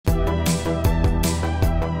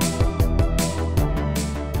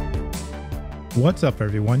What's up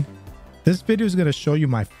everyone? This video is going to show you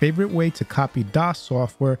my favorite way to copy DOS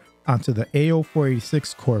software onto the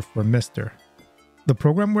AO486 core for MiSTer. The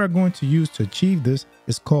program we're going to use to achieve this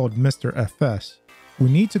is called MISTERFS. We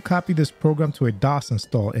need to copy this program to a DOS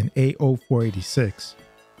install in AO486.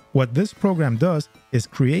 What this program does is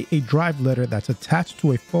create a drive letter that's attached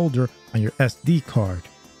to a folder on your SD card.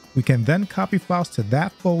 We can then copy files to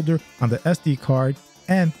that folder on the SD card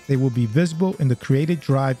and they will be visible in the created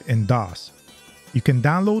drive in DOS. You can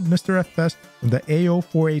download MISTERFS from the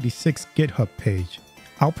AO486 GitHub page.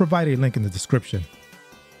 I'll provide a link in the description.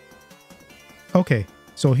 Okay,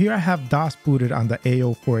 so here I have DOS booted on the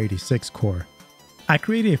AO486 core. I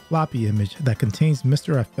created a floppy image that contains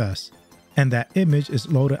MISTERFS, and that image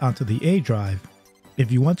is loaded onto the A drive.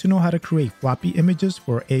 If you want to know how to create floppy images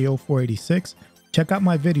for AO486, check out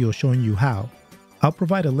my video showing you how. I'll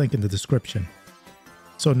provide a link in the description.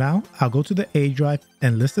 So now I'll go to the A drive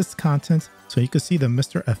and list its contents so you can see the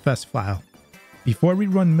MISTERFS file. Before we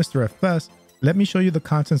run MISTERFS, let me show you the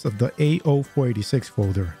contents of the AO486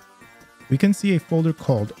 folder. We can see a folder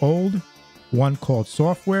called Old, one called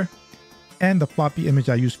Software, and the floppy image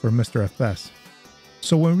I used for MISTERFS.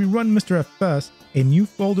 So when we run MISTERFS, a new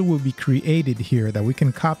folder will be created here that we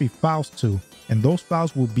can copy files to, and those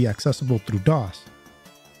files will be accessible through DOS.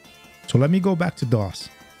 So let me go back to DOS.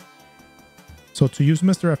 So to use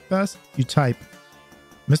MISTERFS, you type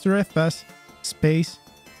MISTERFS space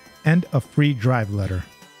and a free drive letter.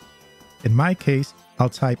 In my case, I'll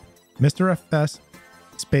type MISTERFS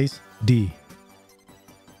space D.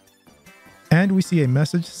 And we see a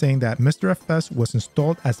message saying that MISTERFS was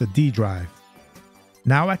installed as a D drive.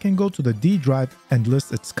 Now I can go to the D drive and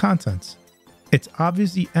list its contents. It's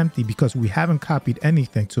obviously empty because we haven't copied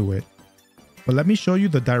anything to it. But let me show you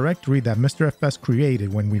the directory that MISTERFS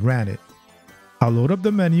created when we ran it. I'll load up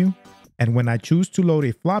the menu, and when I choose to load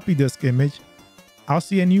a floppy disk image, I'll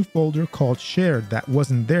see a new folder called Shared that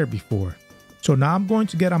wasn't there before. So now I'm going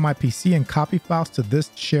to get on my PC and copy files to this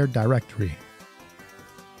shared directory.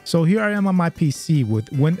 So here I am on my PC with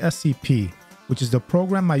WinSCP, which is the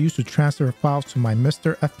program I use to transfer files to my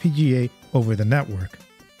MiSTer FPGA over the network.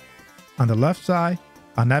 On the left side,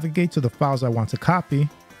 I'll navigate to the files I want to copy.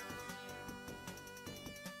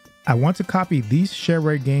 I want to copy these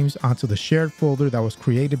shareware games onto the shared folder that was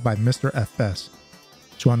created by MISTERFS.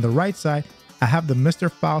 So on the right side, I have the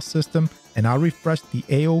MiSTer file system, and I'll refresh the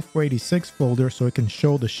AO486 folder so it can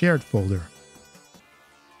show the shared folder.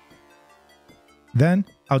 Then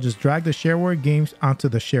I'll just drag the shareware games onto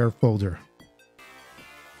the shared folder.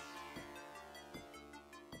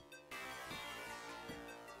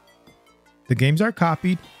 The games are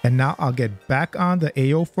copied, and now I'll get back on the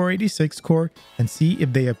AO486 core and see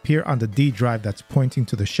if they appear on the D drive that's pointing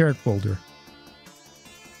to the shared folder.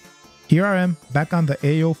 Here I am back on the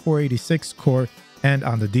AO486 core and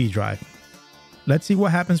on the D drive. Let's see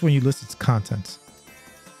what happens when you list its contents.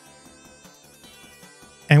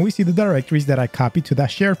 And we see the directories that I copied to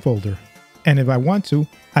that shared folder. And if I want to,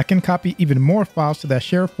 I can copy even more files to that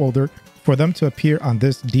shared folder for them to appear on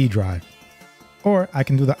this D drive. Or I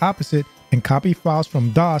can do the opposite and copy files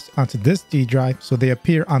from DOS onto this D drive so they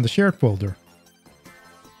appear on the shared folder.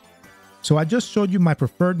 So I just showed you my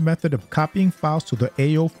preferred method of copying files to the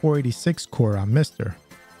AO486 core on MiSTer.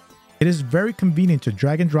 It is very convenient to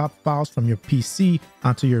drag and drop files from your PC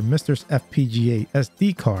onto your MiSTer's FPGA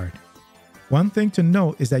SD card. One thing to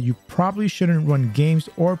note is that you probably shouldn't run games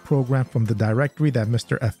or program from the directory that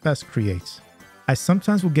MISTERFS creates. I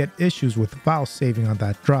sometimes will get issues with file saving on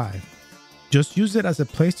that drive. Just use it as a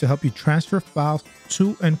place to help you transfer files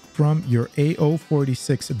to and from your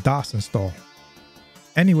AO486 DOS install.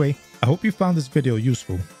 Anyway, I hope you found this video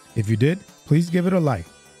useful. If you did, please give it a like.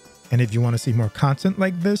 And if you want to see more content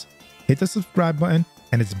like this, hit the subscribe button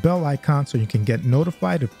and its bell icon so you can get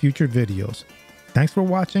notified of future videos. Thanks for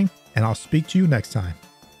watching, and I'll speak to you next time.